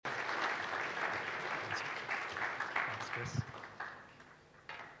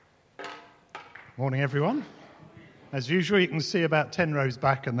Morning, everyone. As usual, you can see about 10 rows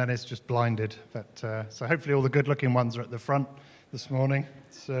back, and then it's just blinded. But so hopefully all the good-looking ones are at the front this morning.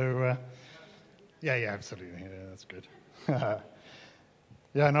 So, yeah, absolutely. Yeah, that's good.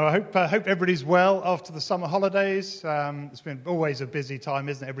 I hope everybody's well after the summer holidays. It's been always a busy time,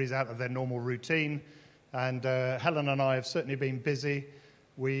 isn't it? Everybody's out of their normal routine. And Helen and I have certainly been busy.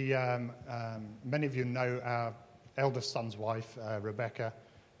 We, many of you know our eldest son's wife, Rebecca,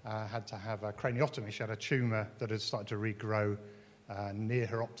 had to have a craniotomy. She had a tumour that had started to regrow near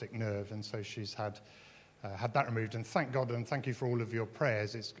her optic nerve, and so she's had that removed. And thank God and thank you for all of your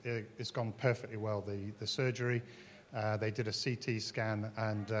prayers. It's gone perfectly well, the surgery. They did a CT scan,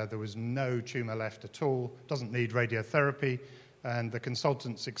 and there was no tumour left at all. Doesn't need radiotherapy, and the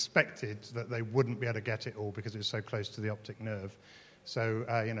consultants expected that they wouldn't be able to get it all because it was so close to the optic nerve. So,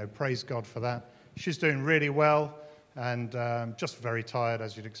 praise God for that. She's doing really well. And just very tired,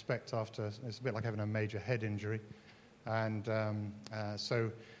 as you'd expect after. It's a bit like having a major head injury. And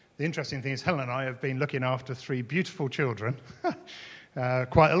so the interesting thing is Helen and I have been looking after 3 beautiful children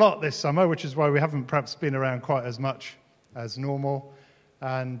quite a lot this summer, which is why we haven't perhaps been around quite as much as normal.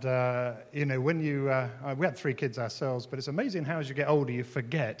 And, when we had 3 kids ourselves, but it's amazing how as you get older you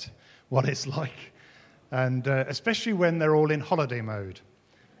forget what it's like. And especially when they're all in holiday mode.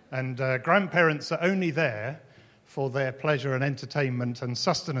 And grandparents are only there for their pleasure and entertainment and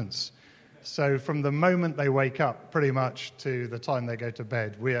sustenance. So from the moment they wake up, pretty much to the time they go to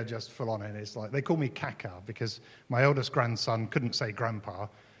bed, we are just full on in. It's like, they call me Caca because my oldest grandson couldn't say grandpa.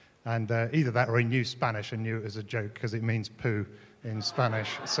 And either that or he knew Spanish and knew it was a joke because it means poo in Spanish.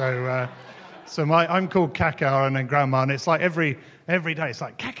 So I'm called Caca and then Grandma, and it's like every day it's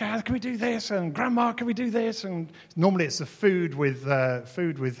like, Caca, can we do this? And Grandma, can we do this? And normally it's the food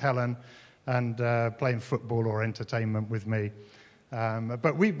with Helen, and playing football or entertainment with me.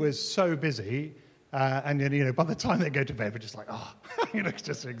 But we were so busy, and by the time they go to bed, we're just like, it's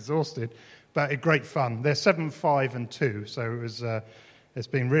just exhausted. But great fun. They're 7, 5, and 2, so it's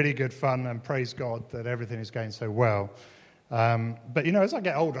been really good fun, and praise God that everything is going so well. But as I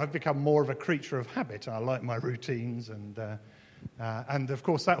get older, I've become more of a creature of habit. I like my routines, and of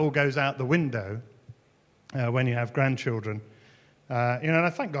course that all goes out the window when you have grandchildren. And I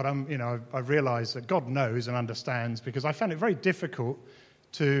thank God I've realised that God knows and understands, because I found it very difficult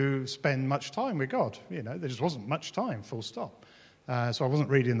to spend much time with God. There just wasn't much time, full stop. So I wasn't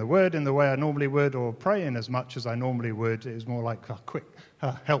reading the Word in the way I normally would, or praying as much as I normally would. It was more like, quick,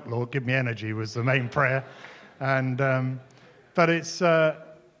 help, Lord, give me energy was the main prayer. And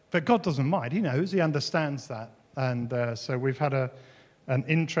but God doesn't mind. He knows, He understands that. And so we've had an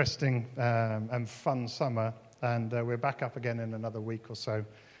interesting and fun summer. And we're back up again in another week or so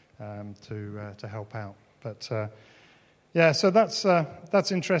to help out. But so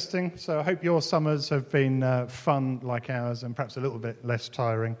that's interesting. So I hope your summers have been fun like ours, and perhaps a little bit less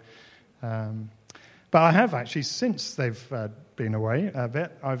tiring. But I have actually, since they've been away a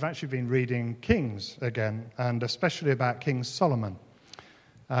bit, I've actually been reading Kings again, and especially about King Solomon.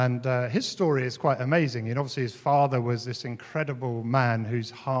 And his story is quite amazing. Obviously his father was this incredible man whose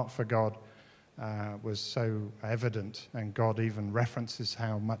heart for God was so evident, and God even references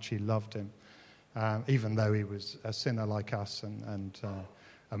how much he loved him, even though he was a sinner like us and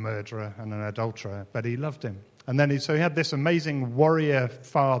a murderer and an adulterer, but he loved him. And then he had this amazing warrior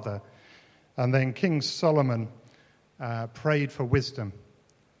father, and then King Solomon prayed for wisdom,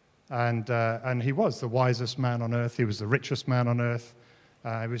 and he was the wisest man on earth. He was the richest man on earth.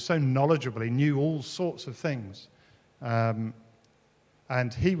 He was so knowledgeable. He knew all sorts of things.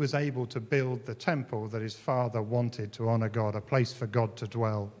 And he was able to build the temple that his father wanted to honor God, a place for God to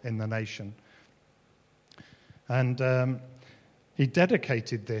dwell in the nation. And he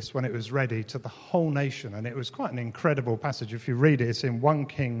dedicated this when it was ready to the whole nation. And it was quite an incredible passage. If you read it, it's in 1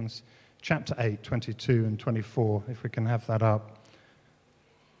 Kings chapter 8, 22 and 24, if we can have that up.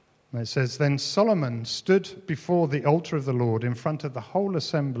 And it says, Then Solomon stood before the altar of the Lord in front of the whole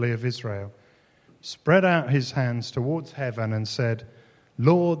assembly of Israel, spread out his hands towards heaven and said,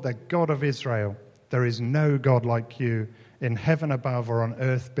 Lord, the God of Israel, there is no God like you in heaven above or on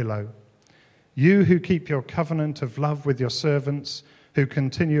earth below. You who keep your covenant of love with your servants, who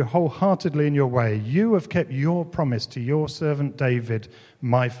continue wholeheartedly in your way, you have kept your promise to your servant David,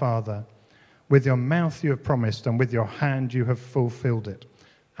 my father. With your mouth you have promised, and with your hand you have fulfilled it,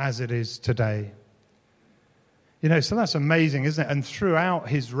 as it is today. So that's amazing, isn't it? And throughout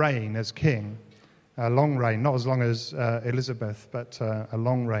his reign as king, a long reign, not as long as Elizabeth, but a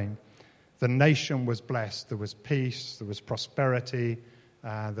long reign, the nation was blessed. There was peace, there was prosperity,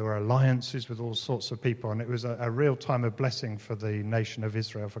 There were alliances with all sorts of people, and it was a real time of blessing for the nation of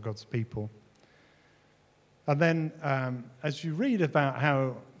Israel, for God's people. And then as you read about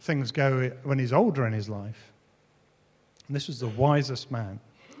how things go when he's older in his life, and this was the wisest man,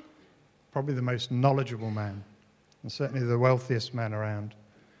 probably the most knowledgeable man, and certainly the wealthiest man around.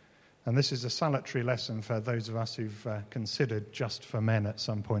 And this is a salutary lesson for those of us who've considered just for men at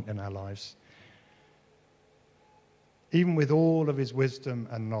some point in our lives. Even with all of his wisdom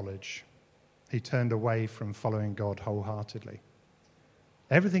and knowledge, he turned away from following God wholeheartedly.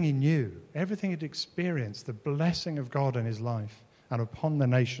 Everything he knew, everything he'd experienced, the blessing of God in his life and upon the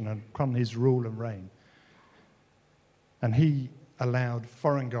nation and upon his rule and reign. And he allowed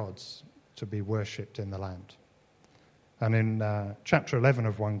foreign gods to be worshipped in the land. And in chapter 11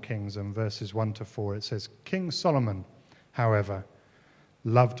 of 1 Kings and verses 1 to 4, it says, King Solomon, however,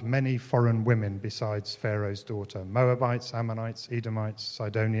 loved many foreign women besides Pharaoh's daughter, Moabites, Ammonites, Edomites,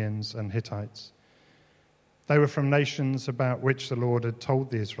 Sidonians, and Hittites. They were from nations about which the Lord had told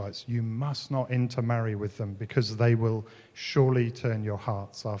the Israelites, you must not intermarry with them, because they will surely turn your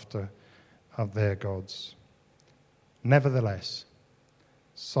hearts after their gods. Nevertheless,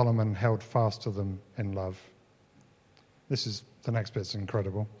 Solomon held fast to them in love. This is the next bit's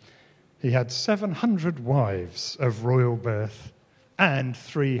incredible. He had 700 wives of royal birth and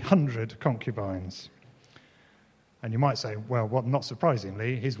 300 concubines. And you might say, well, what? Not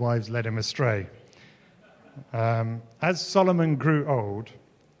surprisingly, his wives led him astray. As Solomon grew old,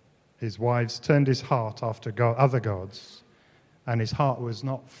 his wives turned his heart after other gods, and his heart was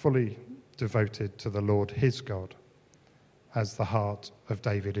not fully devoted to the Lord his God, as the heart of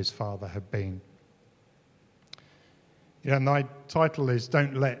David his father had been. Yeah, my title is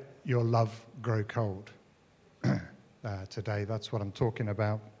Don't Let Your Love Grow Cold. Today, that's what I'm talking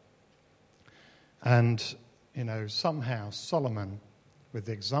about. And, somehow Solomon, with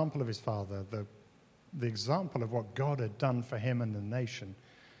the example of his father, the example of what God had done for him and the nation,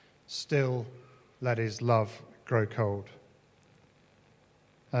 still let his love grow cold.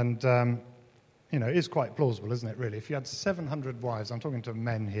 And, it is quite plausible, isn't it, really? If you had 700 wives, I'm talking to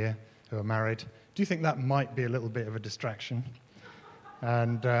men here who are married, do you think that might be a little bit of a distraction?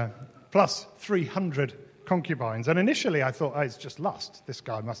 And plus 300 concubines. And initially I thought, it's just lust. This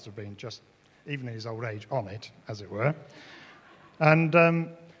guy must have been just, even in his old age, on it, as it were. And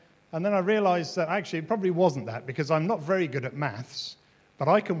then I realized that actually it probably wasn't that, because I'm not very good at maths, but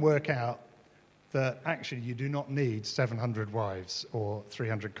I can work out that actually you do not need 700 wives or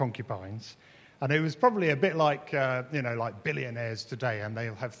 300 concubines. And it was probably a bit like, like billionaires today, and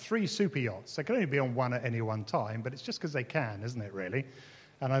they'll have 3 super yachts. They can only be on one at any one time, but it's just because they can, isn't it, really?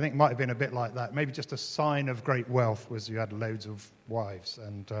 And I think it might have been a bit like that. Maybe just a sign of great wealth was you had loads of wives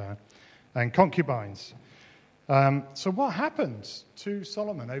and concubines. So what happened to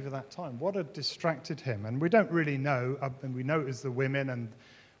Solomon over that time? What had distracted him? And we don't really know, and we know it was the women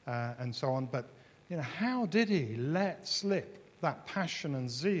and so on, but how did he let slip that passion and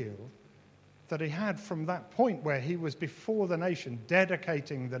zeal that he had from that point where he was before the nation,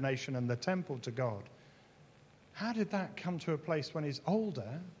 dedicating the nation and the temple to God? How did that come to a place when he's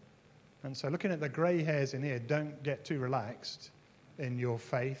older? And so looking at the grey hairs in here, don't get too relaxed in your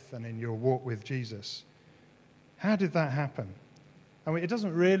faith and in your walk with Jesus. How did that happen? I mean, it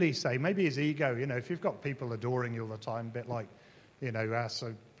doesn't really say, maybe his ego, if you've got people adoring you all the time, a bit like, our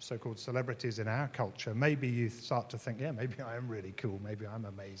so-called celebrities in our culture, maybe you start to think, yeah, maybe I am really cool, maybe I'm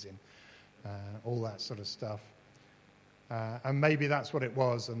amazing, all that sort of stuff. And maybe that's what it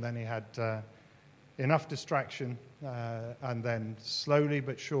was, and then he had enough distraction, and then slowly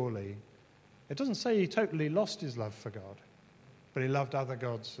but surely, it doesn't say he totally lost his love for God, but he loved other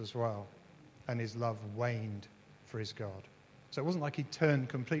gods as well, and his love waned for his God. So it wasn't like he turned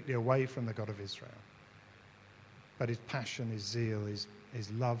completely away from the God of Israel, but his passion, his zeal, his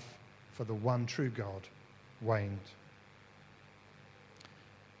love for the one true God waned.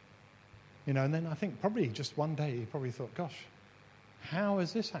 And then I think probably just one day he probably thought, gosh, how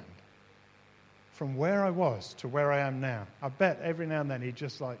has this happened? From where I was to where I am now. I bet every now and then he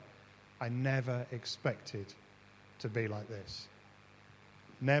just I never expected to be like this.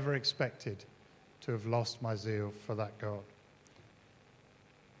 Never expected to have lost my zeal for that God.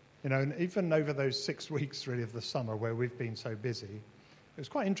 And even over those 6 weeks really of the summer where we've been so busy, it was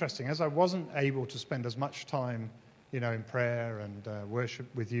quite interesting. As I wasn't able to spend as much time, in prayer and worship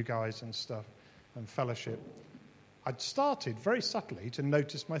with you guys and stuff and fellowship, I'd started very subtly to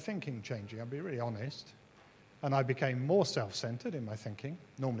notice my thinking changing. I'll be really honest. And I became more self-centered in my thinking,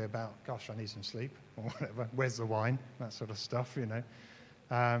 normally about, gosh, I need some sleep or whatever. Where's the wine? That sort of stuff,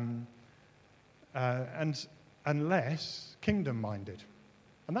 and less kingdom-minded.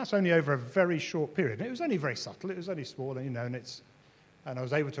 And that's only over a very short period. And it was only very subtle. It was only small, and I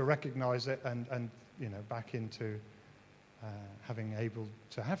was able to recognize it and back into having able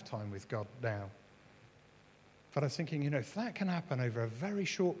to have time with God now. But I was thinking, if that can happen over a very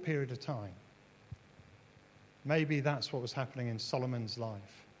short period of time, maybe that's what was happening in Solomon's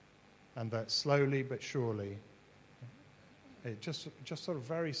life. And that slowly but surely, it just sort of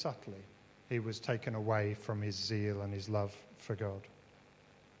very subtly, he was taken away from his zeal and his love for God.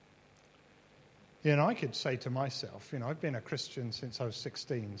 I could say to myself, I've been a Christian since I was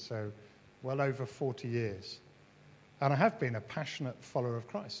 16, so well over 40 years. And I have been a passionate follower of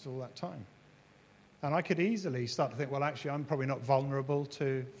Christ all that time. And I could easily start to think, well, actually, I'm probably not vulnerable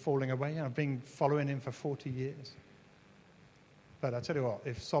to falling away. I've been following him for 40 years. But I tell you what,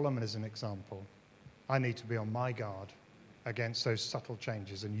 if Solomon is an example, I need to be on my guard against those subtle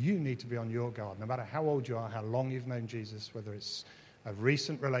changes. And you need to be on your guard, no matter how old you are, how long you've known Jesus, whether it's a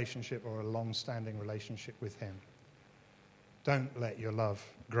recent relationship or a long-standing relationship with him. Don't let your love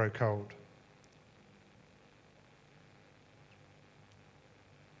grow cold.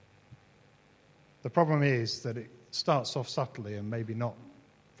 The problem is that it starts off subtly and maybe not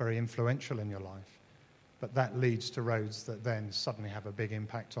very influential in your life, but that leads to roads that then suddenly have a big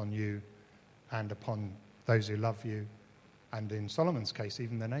impact on you and upon those who love you, and in Solomon's case,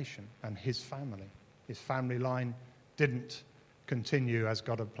 even the nation and his family. His family line didn't continue as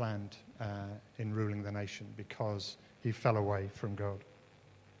God had planned in ruling the nation because he fell away from God.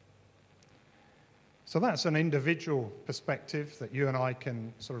 So that's an individual perspective that you and I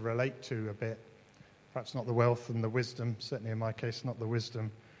can sort of relate to a bit. Perhaps not the wealth and the wisdom, certainly in my case, not the wisdom.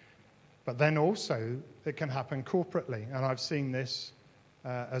 But then also it can happen corporately. And I've seen this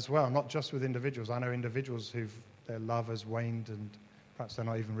as well, not just with individuals. I know individuals their love has waned and perhaps they're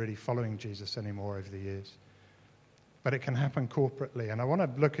not even really following Jesus anymore over the years. But it can happen corporately. And I want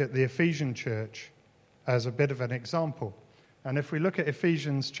to look at the Ephesian church as a bit of an example. And if we look at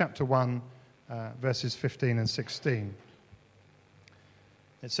Ephesians chapter 1, verses 15 and 16,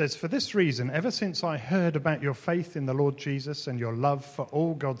 it says, "For this reason, ever since I heard about your faith in the Lord Jesus and your love for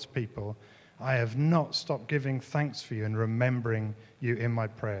all God's people, I have not stopped giving thanks for you and remembering you in my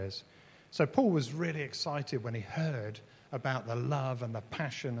prayers." So Paul was really excited when he heard about the love and the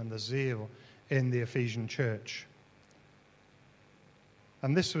passion and the zeal in the Ephesian church.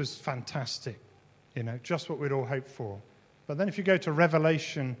 And this was fantastic, just what we'd all hoped for. But then if you go to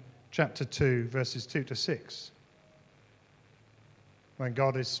Revelation chapter 2, verses 2 to 6, when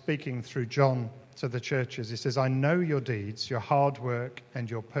God is speaking through John to the churches, he says, "I know your deeds, your hard work and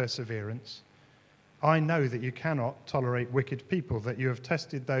your perseverance. I know that you cannot tolerate wicked people, that you have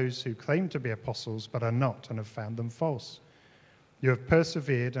tested those who claim to be apostles but are not and have found them false. You have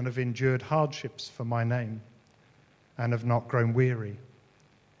persevered and have endured hardships for my name and have not grown weary.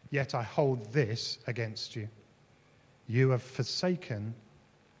 Yet I hold this against you. You have forsaken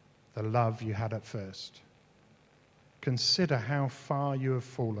the love you had at first. Consider how far you have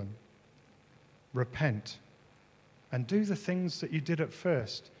fallen. Repent and do the things that you did at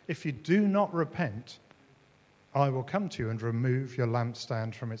first. If you do not repent, I will come to you and remove your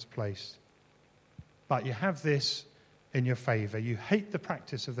lampstand from its place. But you have this in your favor. You hate the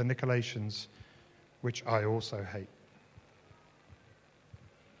practice of the Nicolaitans, which I also hate."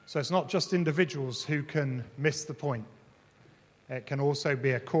 So it's not just individuals who can miss the point. It can also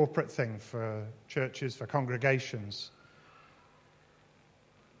be a corporate thing for churches, for congregations.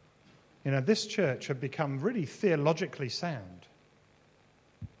 This church had become really theologically sound,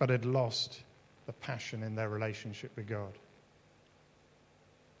 but had lost the passion in their relationship with God.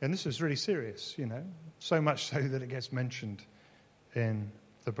 And this is really serious, so much so that it gets mentioned in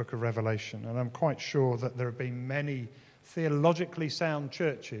the book of Revelation. And I'm quite sure that there have been many theologically sound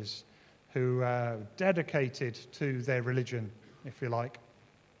churches who are dedicated to their religion, if you like,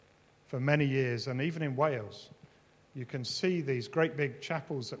 for many years. And even in Wales, you can see these great big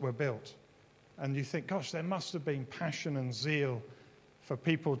chapels that were built. And you think, gosh, there must have been passion and zeal for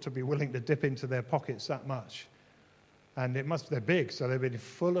people to be willing to dip into their pockets that much. And they're big, so they've been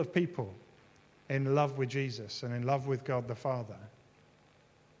full of people in love with Jesus and in love with God the Father.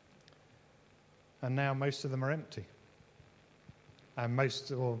 And now most of them are empty. And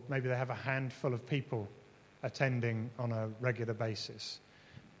or maybe they have a handful of people attending on a regular basis.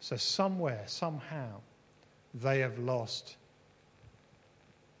 So somewhere, somehow, they have lost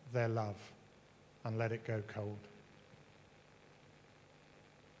their love and let it go cold.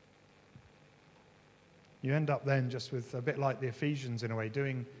 You end up then just with a bit like the Ephesians in a way,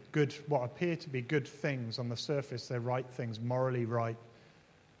 doing good, what appear to be good things on the surface. They're right things, morally right,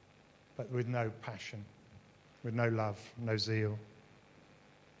 but with no passion, with no love, no zeal.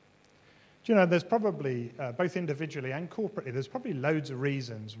 Do you know, there's probably, both individually and corporately, there's probably loads of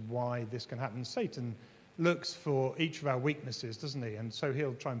reasons why this can happen. Satan looks for each of our weaknesses, doesn't he? And so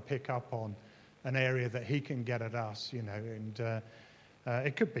he'll try and pick up on an area that he can get at us, you know. And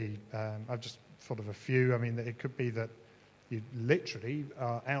it could be, I've just thought of a few. I mean, it could be that you literally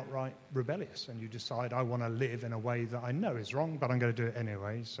are outright rebellious and you decide, I want to live in a way that I know is wrong, but I'm going to do it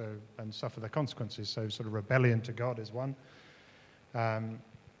anyway, and suffer the consequences. So sort of rebellion to God is one.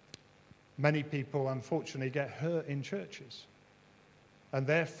 Many people, unfortunately, get hurt in churches, and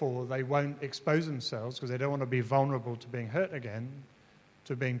therefore they won't expose themselves because they don't want to be vulnerable to being hurt again,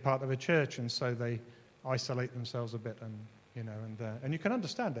 to being part of a church, and so they isolate themselves a bit. And you know, and you can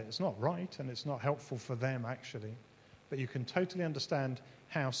understand it. It's not right, and it's not helpful for them actually. But you can totally understand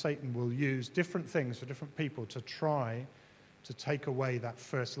how Satan will use different things for different people to try to take away that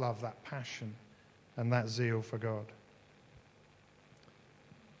first love, that passion, and that zeal for God.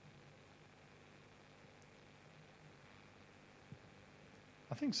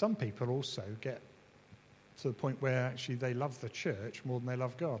 I think some people also get to the point where actually they love the church more than they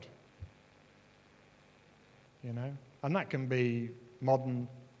love God. You know? And that can be modern,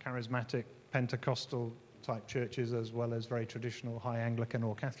 charismatic, Pentecostal type churches as well as very traditional high Anglican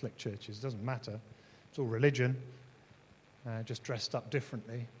or Catholic churches. It doesn't matter. It's all religion, just dressed up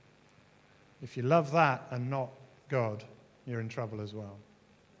differently. If you love that and not God, you're in trouble as well.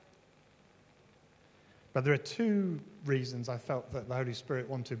 But there are two reasons I felt that the Holy Spirit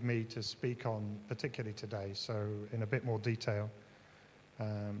wanted me to speak on, particularly today, so in a bit more detail.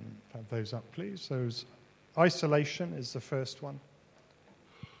 Have those up, please. So isolation is the first one,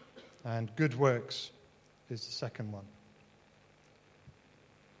 and good works is the second one.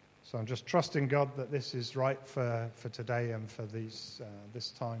 So I'm just trusting God that this is right for today and for this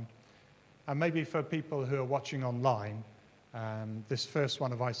time. And maybe for people who are watching online, this first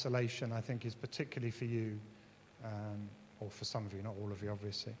one of isolation, I think, is particularly for you, or for some of you, not all of you,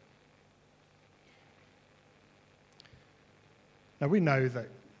 obviously. Now, we know that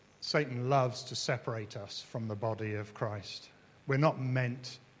Satan loves to separate us from the body of Christ. We're not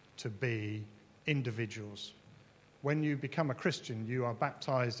meant to be individuals. When you become a Christian, you are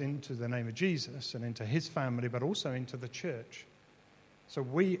baptized into the name of Jesus and into his family, but also into the church. So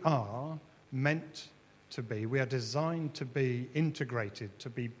we are meant to be, we are designed to be integrated, to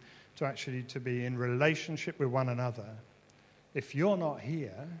be in relationship with one another. If you're not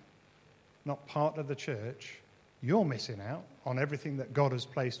here, not part of the church, you're missing out on everything that God has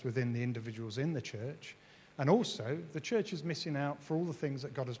placed within the individuals in the church. And also, the church is missing out for all the things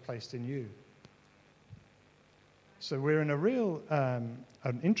that God has placed in you. So we're in a real,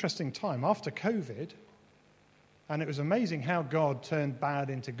 an interesting time after COVID. And it was amazing how God turned bad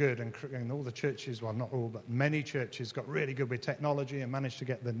into good, and all the churches, well, not all, but many churches got really good with technology and managed to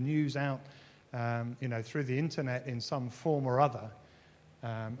get the news out, through the internet in some form or other,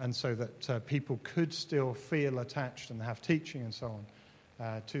 and so that people could still feel attached and have teaching and so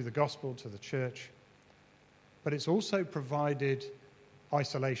on to the gospel, to the church. But it's also provided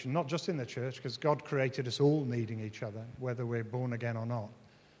isolation, not just in the church, because God created us all needing each other, whether we're born again or not.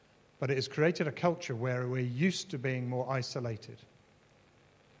 But it has created a culture where we're used to being more isolated.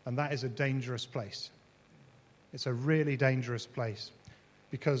 And that is a dangerous place. It's a really dangerous place.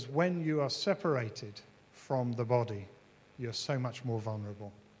 Because when you are separated from the body, you're so much more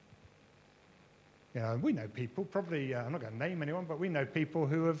vulnerable. You know, we know people, probably, I'm not going to name anyone, but we know people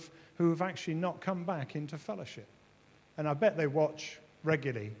who have actually not come back into fellowship. And I bet they watch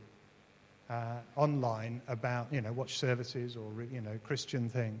regularly online about, watch services or, Christian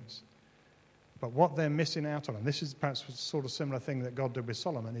things. But what they're missing out on, and this is perhaps a sort of similar thing that God did with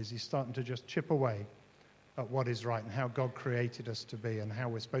Solomon, is he's starting to just chip away at what is right and how God created us to be and how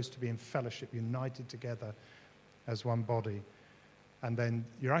we're supposed to be in fellowship, united together as one body. And then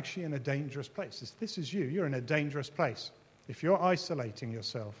you're actually in a dangerous place. This is you. You're in a dangerous place. If you're isolating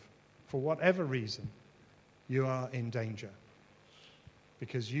yourself for whatever reason, you are in danger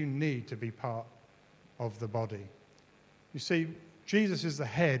because you need to be part of the body. You see, Jesus is the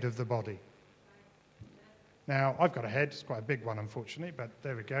head of the body. Now, I've got a head. It's quite a big one, unfortunately, but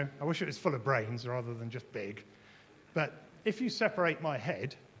there we go. I wish it was full of brains rather than just big. But if you separate my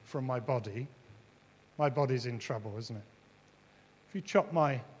head from my body's in trouble, isn't it? If you chop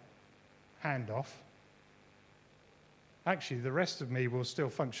my hand off, actually the rest of me will still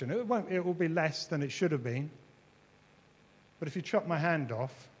function. It will be less than it should have been. But if you chop my hand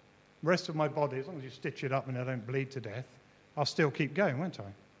off, the rest of my body, as long as you stitch it up and I don't bleed to death, I'll still keep going, won't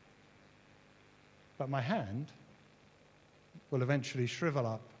I? But my hand will eventually shrivel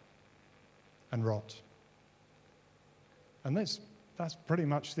up and rot. And that's that's pretty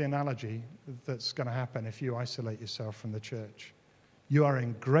much the analogy that's going to happen if you isolate yourself from the church. You are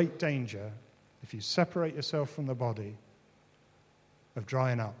in great danger if you separate yourself from the body of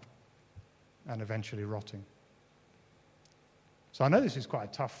drying up and eventually rotting. So I know this is quite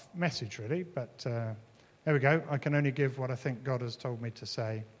a tough message, really, but there we go. I can only give what I think God has told me to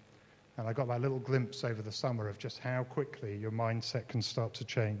say. And I got that little glimpse over the summer of just how quickly your mindset can start to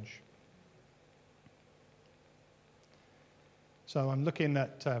change. So I'm looking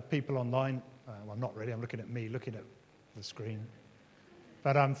at people online. Well, not really. I'm looking at me, looking at the screen.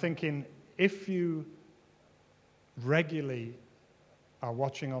 But I'm thinking, if you regularly are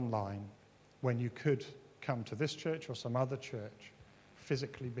watching online when you could come to this church or some other church,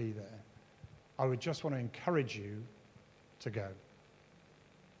 physically be there, I would just want to encourage you to go,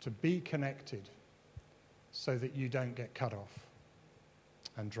 to be connected so that you don't get cut off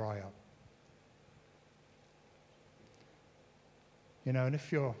and dry up. You know, and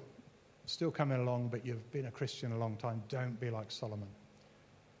if you're still coming along but you've been a Christian a long time, don't be like Solomon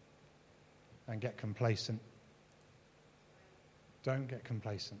and get complacent. Don't get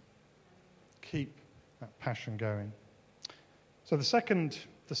complacent. Keep that passion going. So the second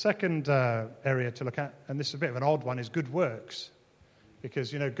area to look at, and this is a bit of an odd one, is good works.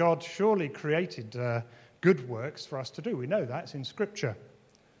 Because, you know, God surely created good works for us to do. We know that. It's in Scripture.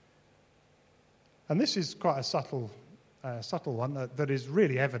 And this is quite a subtle one that is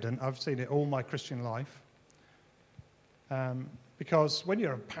really evident. I've seen it all my Christian life. Because when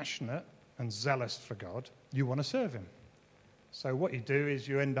you're passionate and zealous for God, you want to serve him. So what you do is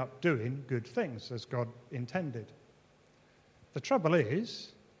you end up doing good things as God intended. The trouble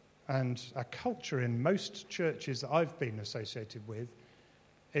is, and a culture in most churches that I've been associated with,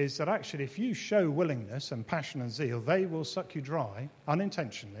 is that actually if you show willingness and passion and zeal, they will suck you dry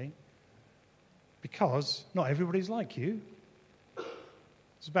unintentionally because not everybody's like you.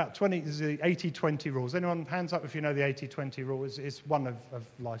 It's about 20, there's the 80-20 rules. Anyone, hands up if you know the 80-20 rule. It's one of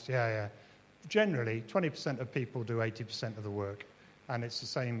life. Yeah. Generally, 20% of people do 80% of the work. And it's the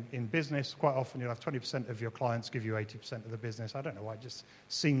same in business. Quite often you'll have 20% of your clients give you 80% of the business. I don't know why, it just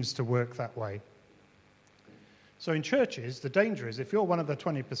seems to work that way. So in churches, the danger is if you're one of the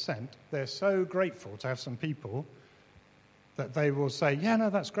 20%, they're so grateful to have some people that they will say, yeah,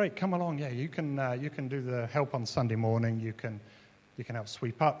 no, that's great, come along. Yeah, you can do the help on Sunday morning. You can help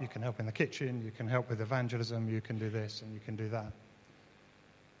sweep up. You can help in the kitchen. You can help with evangelism. You can do this and you can do that.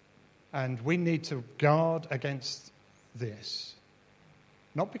 And we need to guard against this.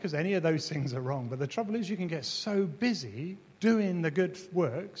 Not because any of those things are wrong, but the trouble is you can get so busy doing the good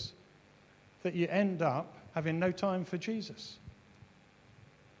works that you end up having no time for Jesus.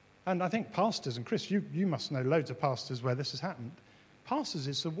 And I think pastors and Chris, you must know loads of pastors where this has happened. Pastors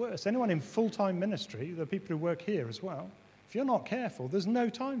is the worst. Anyone in full-time ministry, the people who work here as well, if you're not careful, there's no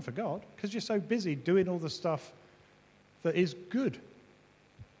time for God because you're so busy doing all the stuff that is good.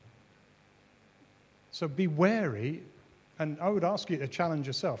 So be wary, and I would ask you to challenge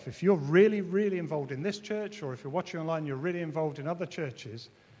yourself. If you're really, really involved in this church, or if you're watching online, you're really involved in other churches,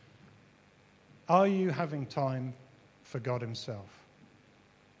 are you having time for God himself?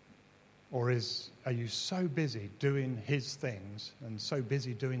 Or are you so busy doing his things and so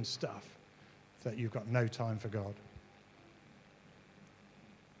busy doing stuff that you've got no time for God?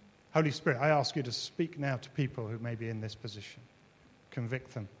 Holy Spirit, I ask you to speak now to people who may be in this position.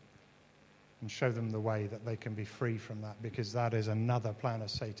 Convict them and show them the way that they can be free from that, because that is another plan of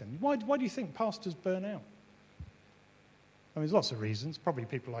Satan. Why do you think pastors burn out? I mean, there's lots of reasons. Probably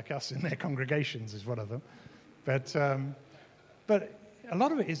people like us in their congregations is one of them. But a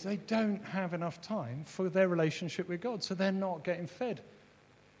lot of it is they don't have enough time for their relationship with God, so they're not getting fed.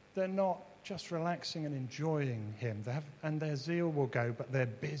 They're not just relaxing and enjoying him. And their zeal will go, but they're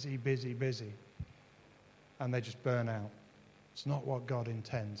busy. And they just burn out. It's not what God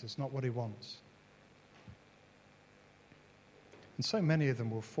intends. It's not what he wants. And so many of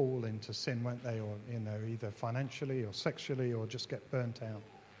them will fall into sin, won't they? Or, either financially or sexually, or just get burnt out.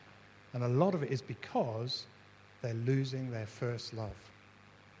 And a lot of it is because they're losing their first love.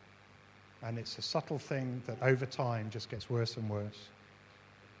 And it's a subtle thing that over time just gets worse and worse.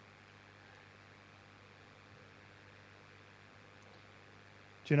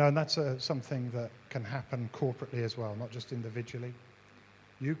 Do you know, and that's something that can happen corporately as well, not just individually.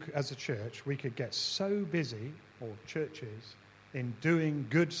 You, as a church, we could get so busy, or churches, in doing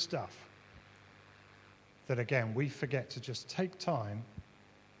good stuff that, again, we forget to just take time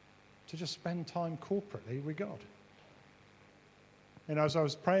to just spend time corporately with God. As I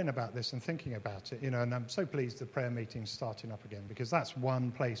was praying about this and thinking about it, and I'm so pleased the prayer meeting's starting up again, because that's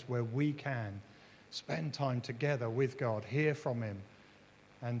one place where we can spend time together with God, hear from him,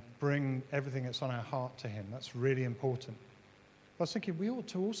 and bring everything that's on our heart to him. That's really important. I was thinking we ought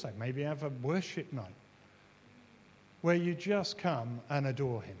to also maybe have a worship night where you just come and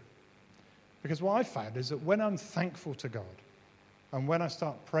adore him. Because what I found is that when I'm thankful to God and when I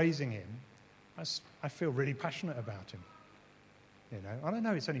start praising him, I feel really passionate about him. You know, I don't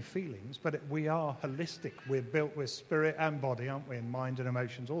know, it's only feelings, but we are holistic. We're built with spirit and body, aren't we? And mind and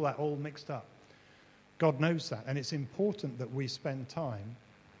emotions, all that all mixed up. God knows that, and it's important that we spend time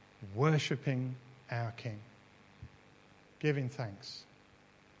worshipping our King, giving thanks.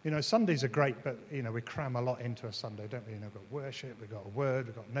 You know, Sundays are great, but, you know, we cram a lot into a Sunday, don't we? You know, we've got worship, we've got a word,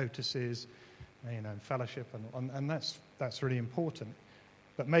 we've got notices, you know, and fellowship, and that's really important.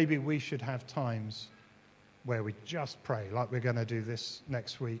 But maybe we should have times where we just pray, like we're going to do this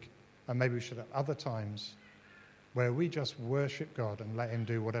next week, and maybe we should have other times where we just worship God and let him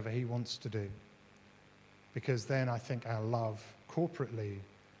do whatever he wants to do. Because then I think our love corporately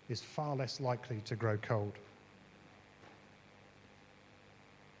is far less likely to grow cold.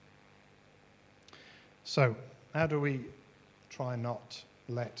 So, how do we try not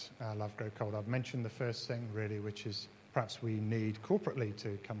let our love grow cold? I've mentioned the first thing, really, which is perhaps we need corporately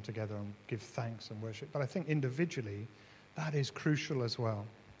to come together and give thanks and worship. But I think individually, that is crucial as well.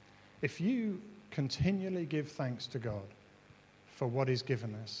 If you continually give thanks to God for what he's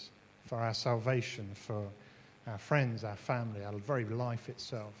given us, for our salvation, for our friends, our family, our very life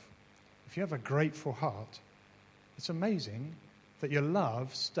itself, if you have a grateful heart, it's amazing that your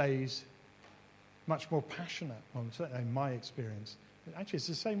love stays much more passionate, certainly in my experience. Actually, it's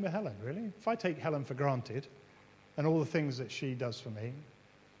the same with Helen, really. If I take Helen for granted, and all the things that she does for me,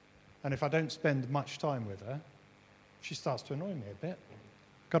 and if I don't spend much time with her, she starts to annoy me a bit.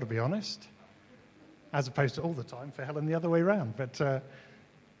 Got to be honest. As opposed to all the time for Helen the other way around.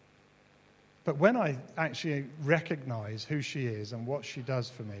 But when I actually recognize who she is and what she does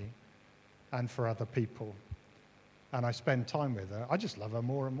for me and for other people, and I spend time with her, I just love her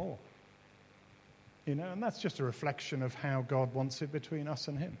more and more. You know, and that's just a reflection of how God wants it between us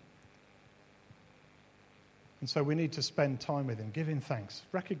and him. And so we need to spend time with him, giving thanks,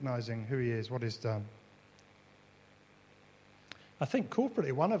 recognizing who he is, what he's done. I think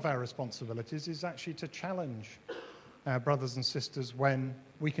corporately, one of our responsibilities is actually to challenge our brothers and sisters when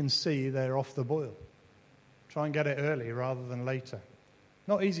we can see they're off the boil. Try and get it early rather than later.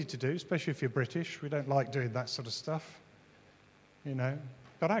 Not easy to do, especially if you're British. We don't like doing that sort of stuff, you know.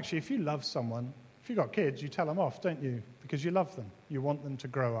 But actually, if you love someone, if you've got kids, you tell them off, don't you? Because you love them. You want them to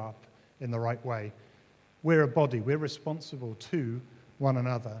grow up in the right way. We're a body. We're responsible to one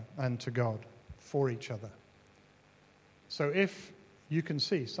another and to God for each other. So if you can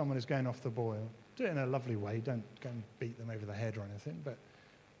see someone is going off the boil, do it in a lovely way. Don't go and beat them over the head or anything. But,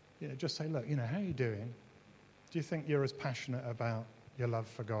 you know, just say, look, you know, how are you doing? Do you think you're as passionate about your love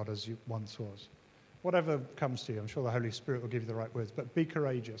for God as you once was? Whatever comes to you, I'm sure the Holy Spirit will give you the right words. But be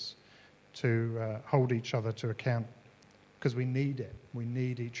courageous to hold each other to account, because we need it. We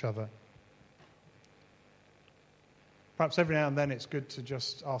need each other. Perhaps every now and then it's good to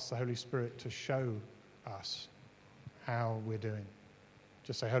just ask the Holy Spirit to show us how we're doing.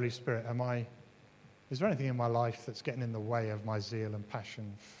 Just say, Holy Spirit, is there anything in my life that's getting in the way of my zeal and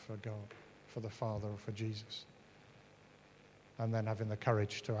passion for God, for the Father, or for Jesus? And then having the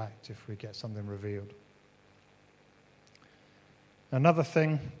courage to act if we get something revealed. Another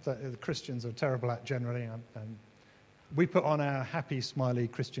thing that the Christians are terrible at generally, we put on our happy, smiley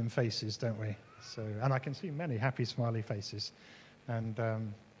Christian faces, don't we? So, and I can see many happy, smiley faces. And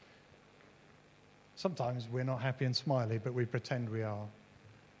sometimes we're not happy and smiley, but we pretend we are.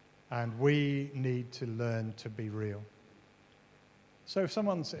 And we need to learn to be real. So if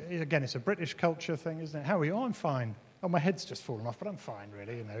someone's, again, it's a British culture thing, isn't it? How are you? Oh, I'm fine. Oh, my head's just fallen off, but I'm fine,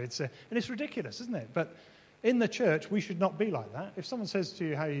 really. You know, and it's ridiculous, isn't it? But in the church, we should not be like that. If someone says to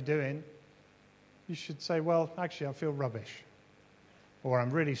you, how are you doing? You should say, well, actually, I feel rubbish. Or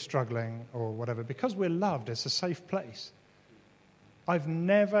I'm really struggling, or whatever. Because we're loved, it's a safe place. I've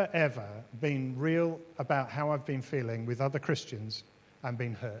never, ever been real about how I've been feeling with other Christians and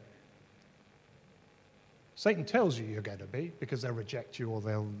been hurt. Satan tells you you're going to be, because they'll reject you or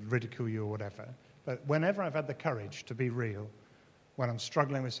they'll ridicule you or whatever. But whenever I've had the courage to be real, when I'm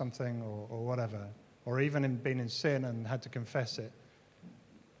struggling with something or whatever, or even been in sin and had to confess it,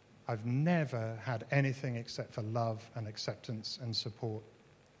 I've never had anything except for love and acceptance and support.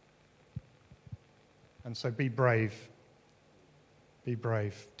 And so be brave. Be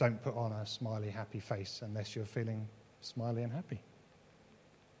brave. Don't put on a smiley, happy face unless you're feeling smiley and happy.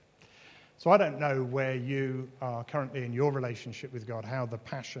 So I don't know where you are currently in your relationship with God, how the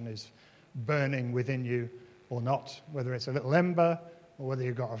passion is burning within you or not, whether it's a little ember or whether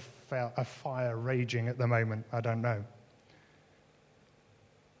you've got a fire raging at the moment, I don't know.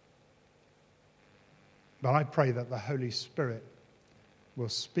 But I pray that the Holy Spirit will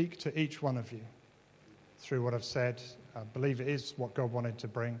speak to each one of you through what I've said. I believe it is what God wanted to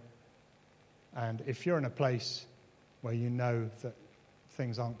bring. And if you're in a place where you know that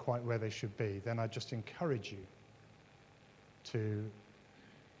things aren't quite where they should be, then I just encourage you to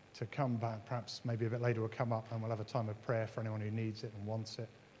come back. Perhaps maybe a bit later we'll come up and we'll have a time of prayer for anyone who needs it and wants it.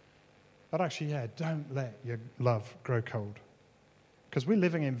 But actually, don't let your love grow cold. Because we're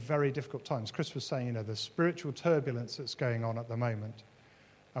living in very difficult times. Chris was saying, the spiritual turbulence that's going on at the moment.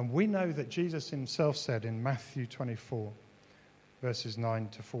 And we know that Jesus himself said in Matthew 24, verses 9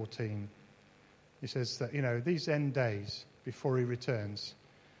 to 14, he says that, these end days before he returns,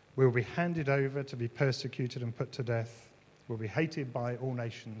 we'll be handed over to be persecuted and put to death. We'll be hated by all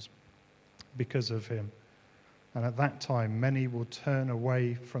nations because of him. And at that time, many will turn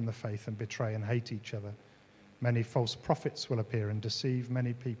away from the faith and betray and hate each other. Many false prophets will appear and deceive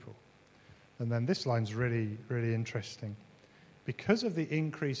many people. And then this line's really, really interesting. Because of the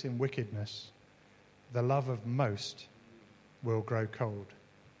increase in wickedness, the love of most will grow cold.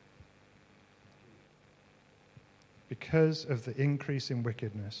 Because of the increase in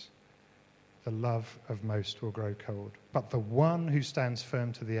wickedness, the love of most will grow cold. But the one who stands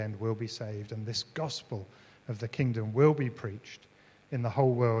firm to the end will be saved, and this gospel of the kingdom will be preached in the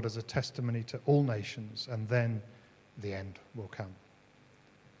whole world as a testimony to all nations, and then the end will come.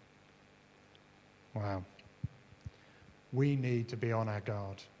 Wow. We need to be on our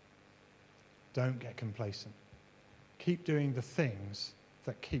guard. Don't get complacent. Keep doing the things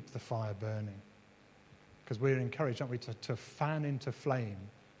that keep the fire burning. Because we're encouraged, aren't we, to fan into flame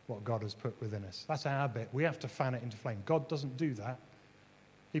what God has put within us. That's our bit. We have to fan it into flame. God doesn't do that.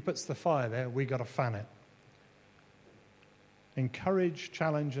 He puts the fire there. We got to fan it. Encourage,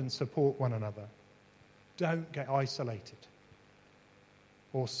 challenge, and support one another. Don't get isolated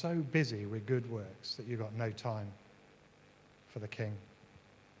or so busy with good works that you've got no time for the King.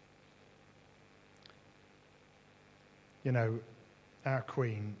 Our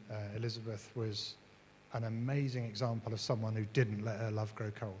Queen, Elizabeth, was an amazing example of someone who didn't let her love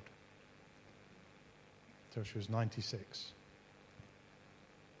grow cold till she was 96.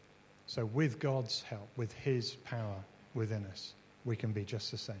 So with God's help, with his power within us, we can be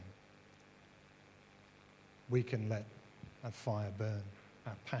just the same. We can let our fire burn,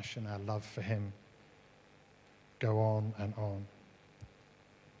 our passion, our love for him go on and on.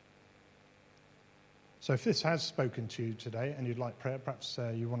 So if this has spoken to you today and you'd like prayer, perhaps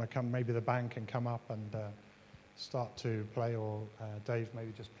you want to come, maybe the band can come up and start to play, or Dave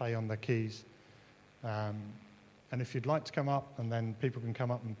maybe just play on the keys. And if you'd like to come up, and then people can come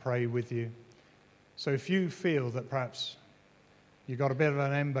up and pray with you. So if you feel that perhaps you've got a bit of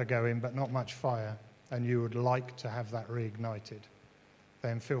an ember going but not much fire, and you would like to have that reignited,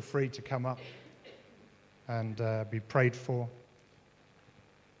 then feel free to come up and be prayed for.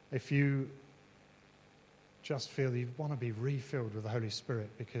 If you just feel you want to be refilled with the Holy Spirit,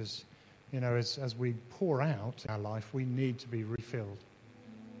 because, as we pour out our life, we need to be refilled.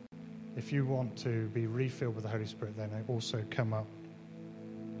 If you want to be refilled with the Holy Spirit, then also come up.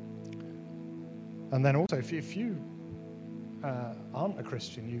 And then also, if you aren't a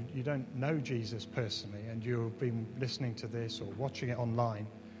Christian, you don't know Jesus personally, and you've been listening to this or watching it online,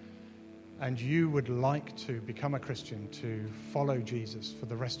 and you would like to become a Christian, to follow Jesus for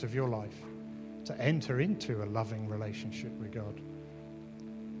the rest of your life, to enter into a loving relationship with God,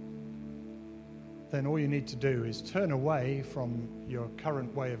 then all you need to do is turn away from your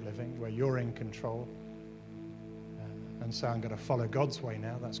current way of living, where you're in control, and say, I'm going to follow God's way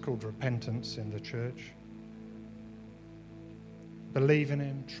now. That's called repentance in the church. Believe in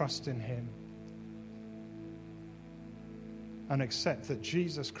him, trust in him, and accept that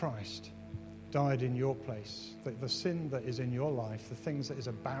Jesus Christ died in your place, that the sin that is in your life, the things that is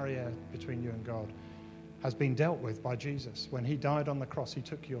a barrier between you and God, has been dealt with by Jesus. When he died on the cross, he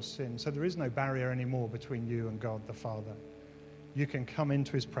took your sin. So there is no barrier anymore between you and God the Father. You can come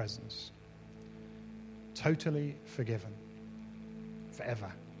into his presence, totally forgiven, forever,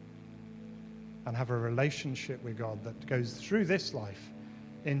 and have a relationship with God that goes through this life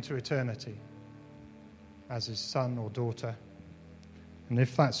into eternity as his son or daughter. And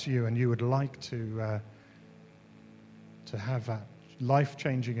if that's you and you would like to have that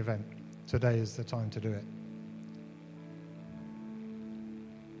life-changing event, today is the time to do it.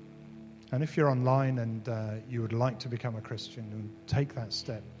 And if you're online and you would like to become a Christian and take that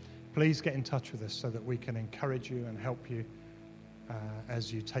step, please get in touch with us so that we can encourage you and help you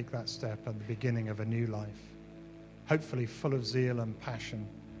as you take that step at the beginning of a new life. hopefully full of zeal and passion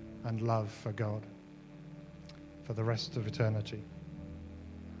and love for God for the rest of eternity.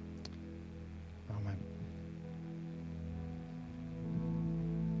 Amen.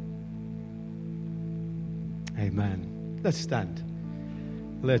 Amen. Let's stand.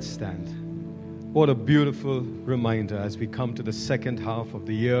 Let's stand. What a beautiful reminder as we come to the second half of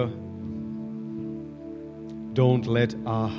the year. Don't let our